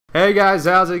Hey guys,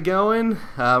 how's it going?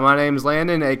 My name's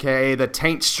Landon, aka the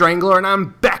Taint Strangler, and I'm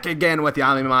back again with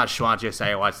Yamimash. Why don't you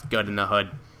say what's good in the hood?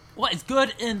 What is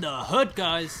good in the hood,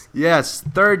 guys? Yes,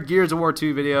 third Gears of War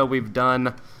 2 video we've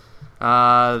done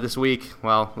this week.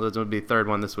 Well, this would be the third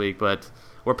one this week, but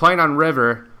we're playing on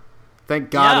River.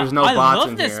 Thank God there's no bots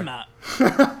in here. I love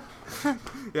this map.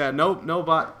 Yeah, no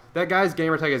bot. That guy's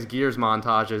gamertag has Gears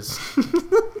montages.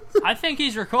 I think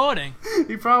he's recording.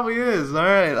 He probably is. All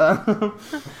right.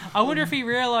 I wonder if he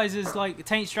realizes like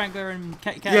Taint Strangler and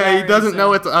Yeah, he doesn't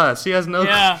know it's us. He has no.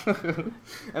 Yeah.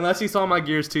 Unless he saw my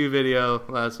Gears 2 video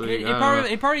last week.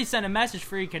 He probably sent a message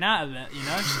freaking out of it, you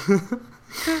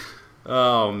know.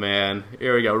 Oh man,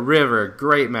 here we go. River,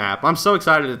 great map. I'm so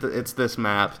excited it's this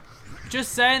map.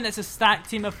 Just saying, there's a stacked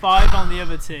team of 5 on the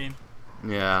other team.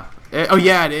 Yeah. Oh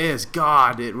yeah, it is.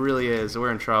 God, it really is.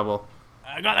 We're in trouble.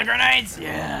 I got the grenades.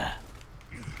 Yeah.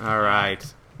 All right,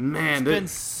 man. It's been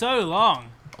so long.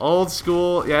 Old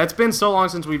school. Yeah, it's been so long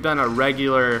since we've done a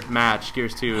regular match,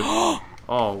 Gears 2. Oh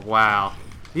wow.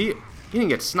 He didn't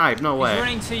get sniped. No way. He's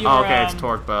running to your, oh, okay, it's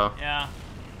torque bow. Yeah.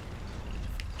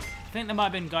 I think there might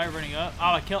have been a guy running up.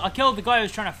 Oh, I killed the guy who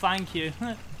was trying to flank you.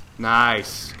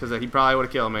 Nice, because he probably would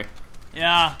have killed me.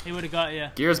 Yeah, he would have got you.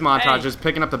 Gears montage is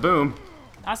picking up the boom.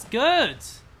 That's good.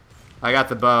 I got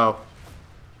the bow.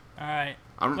 Alright.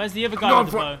 Where's the other guy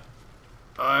with the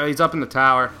bow? He's up in the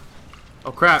tower.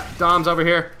 Oh crap, Dom's over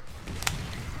here.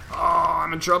 Oh,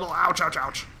 I'm in trouble. Ouch, ouch,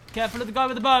 ouch. Careful of the guy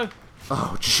with the bow.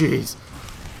 Oh, jeez.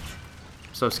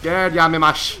 So scared,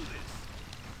 Yamimash.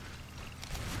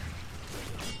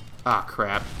 Ah,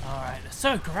 crap. Alright, they're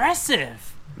so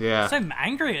aggressive. Yeah. So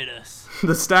angry at us.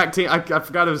 The stack team. I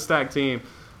forgot it was stack team.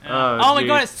 Yeah. Oh my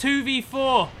god, it's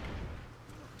 2v4.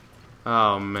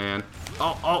 Oh, man.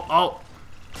 Oh.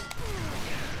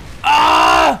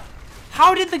 Ah!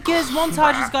 How did the Gears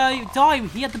montages guy die?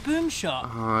 He had the boom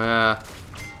shot. Oh, yeah.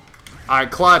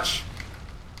 Alright, clutch.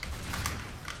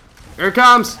 Here it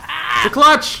comes. The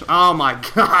clutch. Oh, my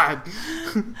God.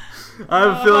 I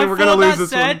have a feeling we're going to lose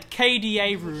this one.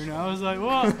 KDA rune. I was like,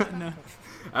 what? No.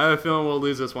 I have a feeling we'll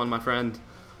lose this one, my friend.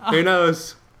 Who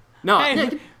knows? No.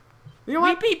 Hey, you know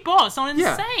what? We beat bots on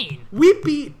Insane. Yeah. We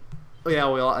beat...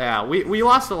 Yeah, we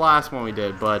lost the last one we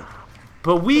did, but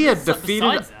we have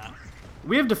defeated...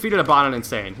 We have defeated a bot on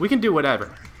Insane. We can do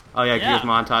whatever. Oh yeah, Gears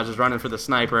montage is running for the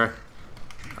sniper.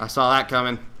 I saw that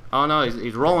coming. Oh no,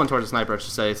 he's rolling towards the sniper, I should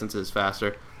say, since it's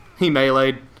faster. He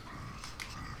meleeed.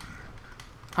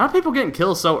 How are people getting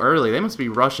killed so early? They must be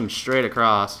rushing straight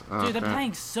across. Oh, dude, they're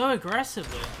playing so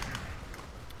aggressively.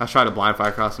 I tried to blind fire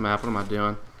across the map. What am I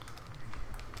doing?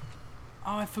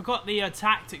 Oh, I forgot the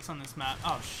tactics on this map.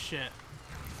 Oh shit.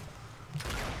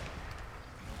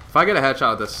 If I get a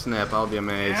headshot with this snip, I'll be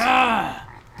amazed. Yeah.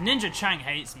 Ninja Chang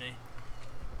hates me.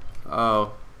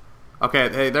 Oh. Okay,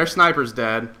 hey, their sniper's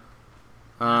dead.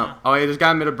 Oh, he just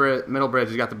got middle bridge.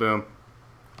 He's got the boom.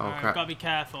 Oh, Alright, crap. Gotta be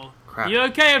careful. Crap. You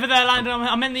okay over there, Landon?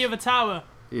 I'm in the other tower.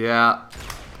 Yeah.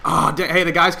 Oh, hey,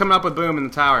 the guy's coming up with boom in the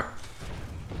tower.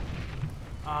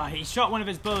 Ah, he shot one of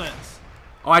his bullets.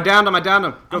 Oh, I downed him. Go.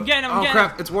 I'm getting him. Oh,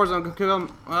 crap. It's Warzone. Go kill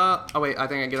him. Oh, wait. I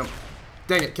think I get him.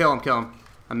 Dang it. Kill him.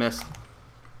 I missed.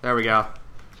 There we go.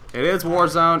 It is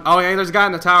Warzone. Oh, yeah, there's a guy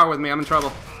in the tower with me. I'm in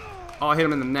trouble. Oh, I hit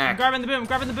him in the neck. I'm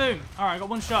grabbing the boom. Alright, I got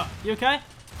one shot. You okay?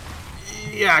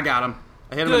 Yeah, I got him.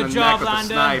 I hit him in the job, neck with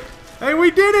Landon. a snipe. Hey, we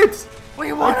did it!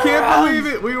 We won I can't believe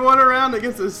it. We won a round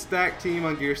against a stacked team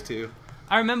on Gears 2.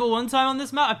 I remember one time on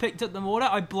this map, I picked up the mortar,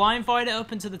 I blind fired it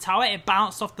up into the tower, it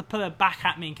bounced off the pillar back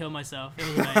at me and killed myself. It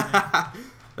was amazing.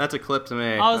 That's a clip to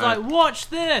me. I was like, watch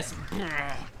this!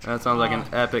 That sounds like an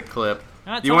epic clip.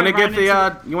 That You want to time get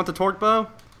the, you want the torque bow?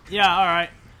 Yeah,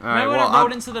 alright. Alright, when I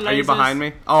rolled into the lasers? Are you behind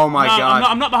me? Oh my god.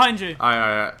 I'm not behind you.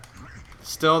 Alright.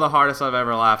 Still the hardest I've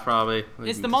ever laughed, probably.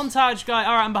 It's the montage guy.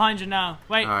 Alright, I'm behind you now.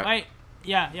 Wait.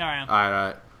 Yeah, I am.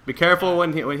 Alright. Be careful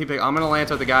when he pick. I'm gonna land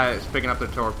with the guy that's picking up the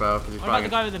torque bow. What about the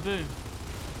guy with the boom?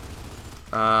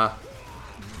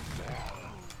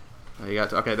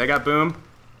 Okay, they got boom.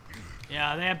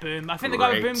 Yeah, they have boom. I think the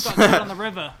guy with boom got killed on the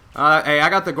river. Hey, I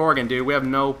got the Gorgon, dude. We have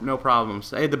no problems.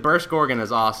 Hey, the burst Gorgon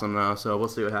is awesome though, so we'll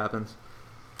see what happens.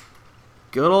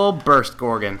 Good old burst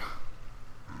Gorgon.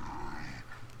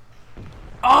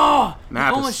 Oh!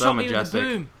 Map almost is so shot me majestic. with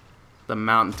the boom. The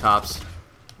mountaintops.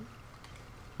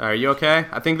 Are you okay?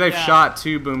 I think they've shot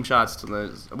 2 boom shots to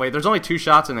the... Wait, there's only 2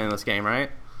 shots in this game,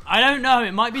 right? I don't know.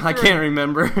 It might be 3. I can't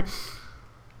remember.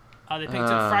 Oh, they picked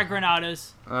up frag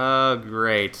granadas. Oh,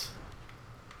 great.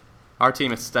 Our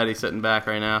team is steady sitting back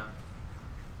right now.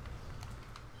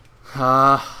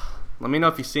 Let me know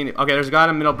if you've seen it. Okay, there's a guy in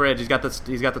the middle bridge. He's got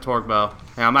the torque bow.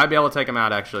 Yeah, I might be able to take him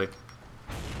out, actually.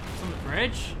 On the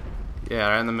bridge? Yeah,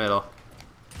 right in the middle.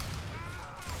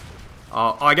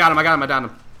 Oh, I got him, I downed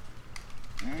him.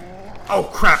 Oh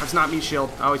crap, it's not meat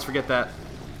shield. I always forget that.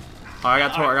 Oh, I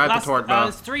got the torque bow.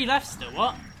 There's 3 left still,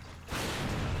 what?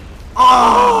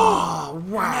 Oh,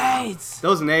 wow. Nades.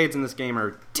 Those nades in this game are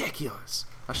ridiculous.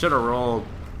 I should have rolled.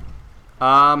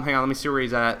 Hang on, let me see where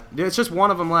he's at. Dude, it's just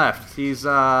one of them left. He's,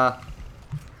 Where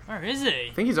is he?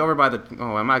 I think he's over by the...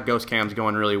 Oh, my ghost cam's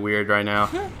going really weird right now. I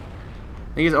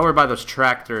think he's over by those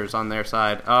tractors on their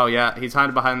side. Oh, yeah, he's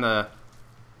hiding behind the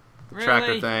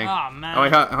tractor thing. Oh,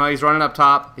 man. Oh, he's running up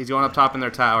top. He's going up top in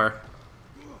their tower.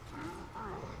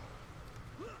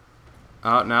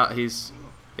 Oh, no, he's...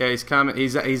 Yeah, he's coming.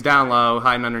 He's down low,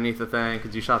 hiding underneath the thing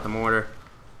because you shot the mortar.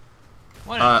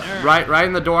 What a nerd. Right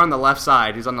in the door on the left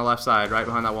side. He's on the left side, right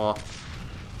behind that wall.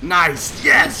 Nice.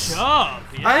 Yes. Good job.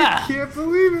 Yeah. I can't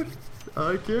believe it.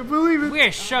 I can't believe it.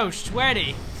 We're so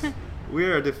sweaty. We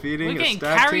are defeating We're a getting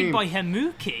stacked carried team. by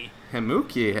Himuki.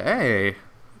 Himuki, hey.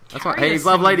 That's Carry hey, us, he's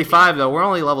level Himuki. 85 though. We're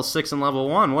only level 6 and level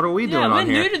 1. What are we doing Yeah, we're on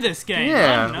here? new to this game.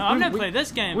 Yeah, I don't know. I've never played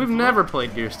this game We've before. never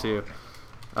played Gears 2.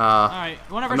 Alright,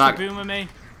 wanna rush a boom with me?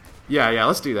 Yeah,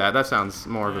 let's do that. That sounds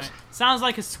more of a Sounds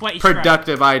like a sweaty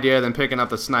productive idea than picking up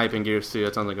the snipe in Gears 2.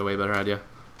 That sounds like a way better idea.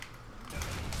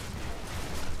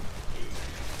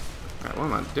 Alright, what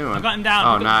am I doing? I got him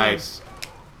down. Oh, nice.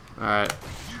 Alright.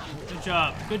 Good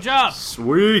job. Good job.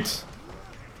 Sweet.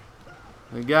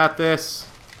 We got this.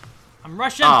 I'm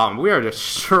rushing. We are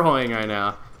destroying right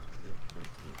now.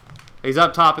 He's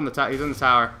up top in the tower. He's in the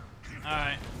tower.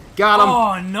 Alright. Got him.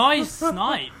 Oh, nice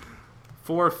snipe.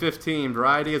 415.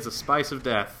 Variety is a spice of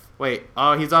death. Wait.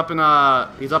 Oh, he's up in our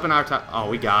tower. Oh,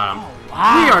 we got him. Oh,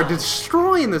 wow. We are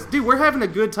destroying this. Dude, we're having a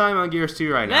good time on Gears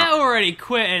 2 right now. They're already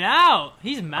quitting out.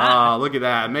 He's mad. Oh, look at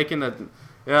that. Making the...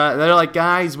 they're like,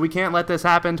 guys, we can't let this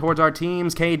happen towards our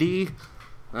teams, KD.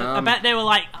 I bet they were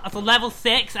like, it's a level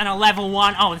 6 and a level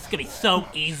 1. Oh, this is going to be so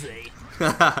easy.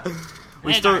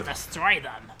 We're going to destroy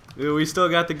them. Dude, we still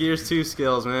got the Gears 2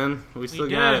 skills, man. We still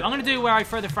got it. I'm going to do where I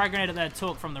throw the frag grenade at their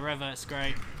torque from the river. It's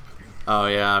great. Oh,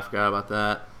 yeah, I forgot about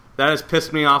that. That has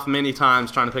pissed me off many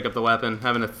times trying to pick up the weapon.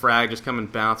 Having a frag just come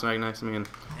and bounce right next to me. And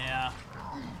Yeah.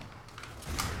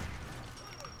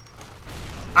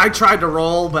 I tried to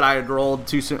roll, but I had rolled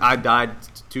too soon. I died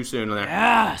too soon there.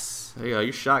 Yes. There you go.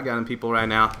 You're shotgunning people right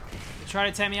now. They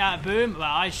tried to take me out of boom, but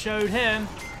I showed him.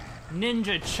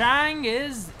 Ninja Chang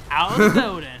is out of the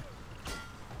building.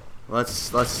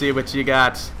 Let's see what you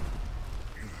got.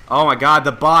 Oh my God,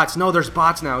 the bots! No, there's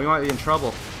bots now. We might be in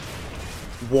trouble.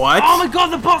 What? Oh my God,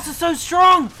 the bots are so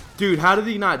strong! Dude, how did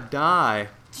he not die?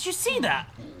 Did you see that?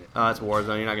 Oh, that's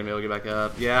Warzone. You're not gonna be able to get back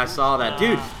up. Yeah, I saw that,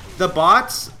 dude. The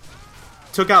bots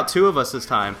took out 2 of us this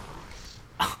time.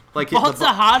 Like bots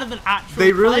are harder than actual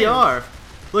They really players. are.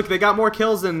 Look, they got more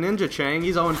kills than Ninja Chang.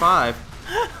 He's 0-5.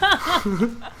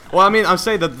 Well, I mean, I'm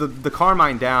saying the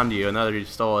Carmine downed you, and the other dude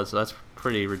stole it, so that's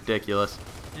pretty ridiculous.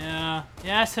 Yeah.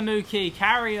 Yes, Himuki,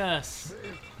 carry us.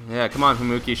 Yeah, come on,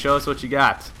 Himuki, show us what you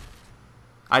got.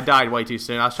 I died way too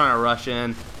soon. I was trying to rush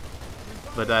in,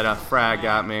 but that frag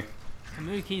got me.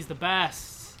 Himuki's the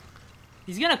best.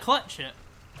 He's gonna clutch it.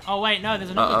 Oh wait, no, there's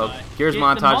another guy. Gears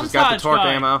Montage has got the torque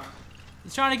guy. ammo.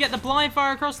 He's trying to get the blind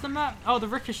fire across the map. Oh, the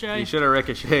ricochet. You should have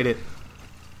ricocheted it.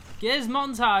 Gears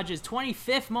Montage's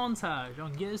 25th montage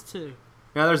on Gears 2.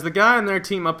 Now there's the guy in their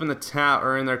team up in the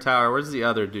tower, in their tower. Where's the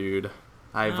other dude?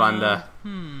 Ivanda.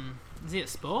 Is he at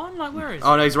spawn? Like, where is he?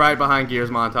 Oh no, he's right behind Gears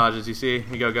Montages. You see?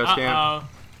 You go ghost cam. Uh-oh.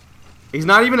 He's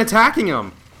not even attacking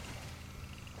him.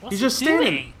 What's He's just he doing?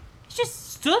 standing. He's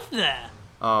just stood there.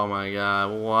 Oh my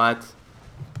God, what?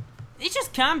 He's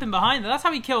just camping behind there. That's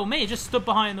how he killed me. He just stood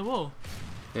behind the wall.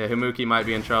 Yeah, Himuki might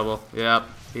be in trouble. Yep,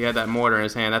 he had that mortar in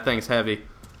his hand. That thing's heavy.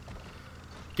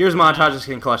 Gears Montages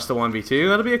can clutch the 1v2.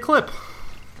 That'll be a clip.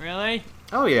 Really?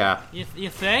 Oh yeah. You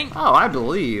think? Oh, I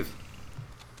believe.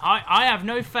 I have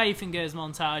no faith in Gears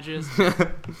Montages.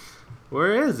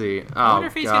 Where is he? Oh, I wonder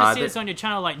if he's God. going to see this on your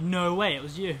channel like, no way, it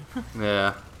was you.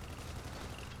 Yeah.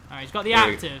 Alright, he's got the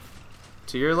active.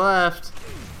 To your left.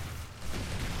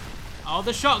 Oh,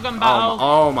 the shotgun battle.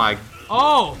 Oh my.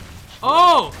 Oh!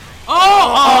 Oh! Oh!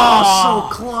 Oh,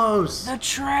 so close. The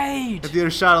trade! If you'd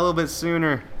have shot a little bit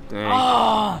sooner. Dang.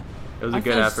 Oh! It was a I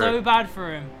good feel effort. so bad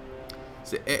for him.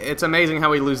 It's amazing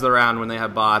how we lose the round when they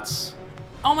have bots.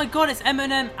 Oh my God, it's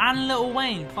Eminem and Lil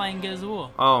Wayne playing Gears of War.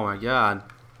 Oh my God.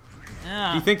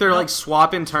 Yeah. Do you think they're like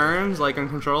swapping turns, like on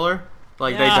controller?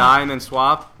 Like they Yeah. die and then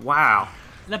swap? Wow.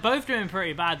 They're both doing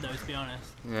pretty bad though, to be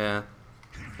honest. Yeah.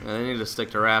 They need to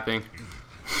stick to rapping.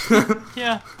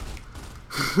 Yeah.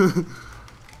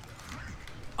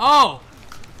 Oh!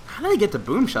 How did they get the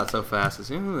boom shot so fast? Is,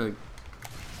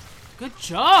 Good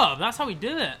job! That's how we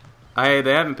do it. Hey,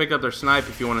 they haven't picked up their snipe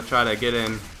if you want to try to get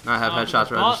in, not have headshots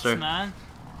bots, register. Man.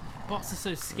 Bots are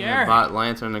so scary. Yeah, bot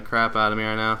lantern the crap out of me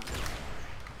right now.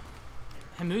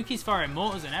 Hamuki's firing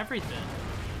mortars and everything.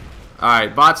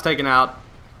 Alright, bot's taken out.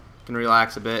 Can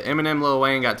relax a bit. Eminem, Lil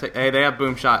Wayne got taken. Hey, they have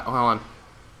boom shot. Oh, hold on.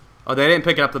 Oh, they didn't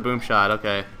pick up the boom shot.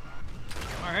 Okay.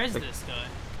 Where is this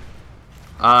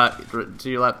guy? To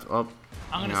your left. Oh,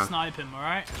 I'm gonna snipe him,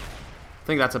 alright? I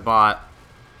think that's a bot.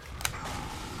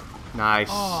 Nice.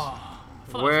 Oh,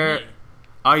 I thought Where?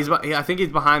 That was me. Oh, yeah, I think he's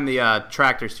behind the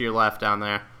tractors to your left down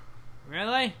there.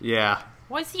 Really? Yeah.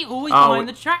 Why is he always behind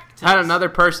the tractors? Had another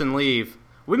person leave.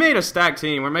 We made a stack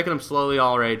team. We're making them slowly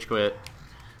all rage quit.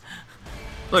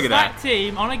 Look at that. Stack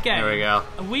team on a game. There we go.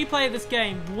 And we play this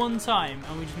game one time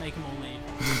and we just make them all leave.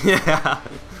 Yeah.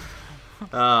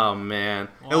 Oh, man.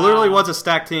 Wow. It literally was a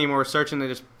stack team where we're searching and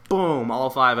just boom, all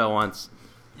 5 at once.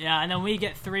 Yeah, and then we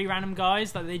get 3 random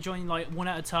guys that they join like one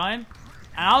at a time.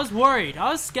 And I was worried.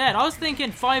 I was scared. I was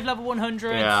thinking 5 level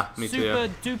 100. Yeah, me super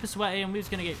too. duper sweaty and we was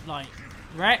going to get like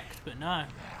wrecked, but no.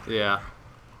 Yeah.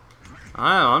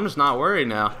 I don't know. I'm just not worried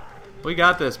now. We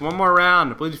got this. One more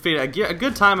round. We defeated a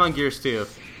good time on Gears 2.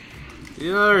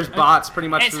 You know, there's bots pretty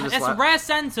much through this. It's a rare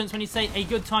sentence when you say a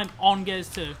good time on Gears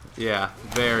 2. Yeah,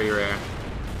 very rare.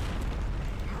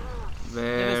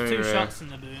 There's 2 rare. shots in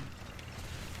the boom.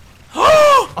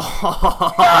 Oh,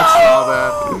 I saw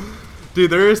that. Dude,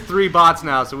 there is 3 bots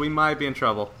now, so we might be in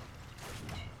trouble.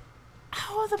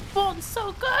 How are the bots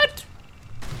so good?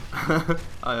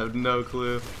 I have no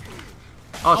clue.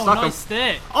 Oh, Oh, stuck nice him.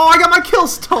 stick. Oh, I got my kill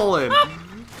stolen.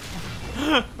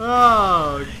 Oh,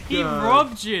 God. He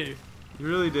robbed you. He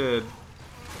really did.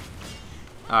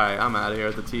 Alright, I'm out of here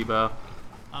with the T-bow.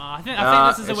 I think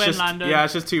this is a win, Landon. Yeah,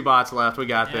 it's just 2 bots left. We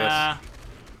got Yeah.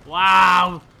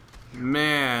 Wow. this.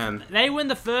 Man. They win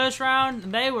the first round,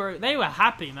 and they were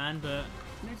happy, man, but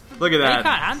Look at they that.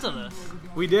 can't handle this.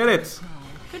 We did it.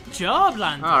 Good job,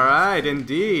 Landon. Alright,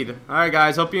 indeed. Alright,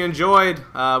 guys, hope you enjoyed.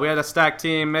 We had a stack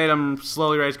team, made them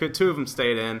slowly rage quit. 2 of them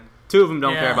stayed in. 2 of them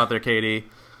don't care about their KD.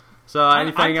 So,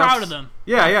 anything else? I'm proud of them.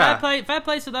 Yeah, yeah. Fair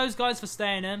play to those guys for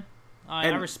staying in. I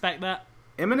respect that.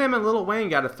 Eminem and Lil Wayne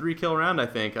got a 3-kill round, I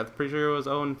think. I'm pretty sure it was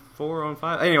 0-4,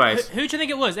 0-5. Anyways. Who do you think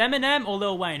it was, Eminem or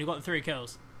Lil Wayne, who got the 3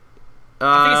 kills?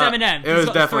 I think it's Eminem. It was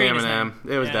definitely Eminem.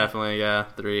 It was definitely,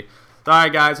 3.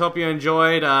 Alright, guys. Hope you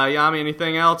enjoyed. Yami,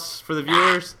 anything else for the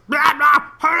viewers?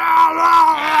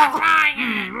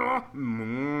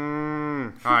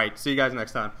 Alright, see you guys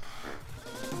next time.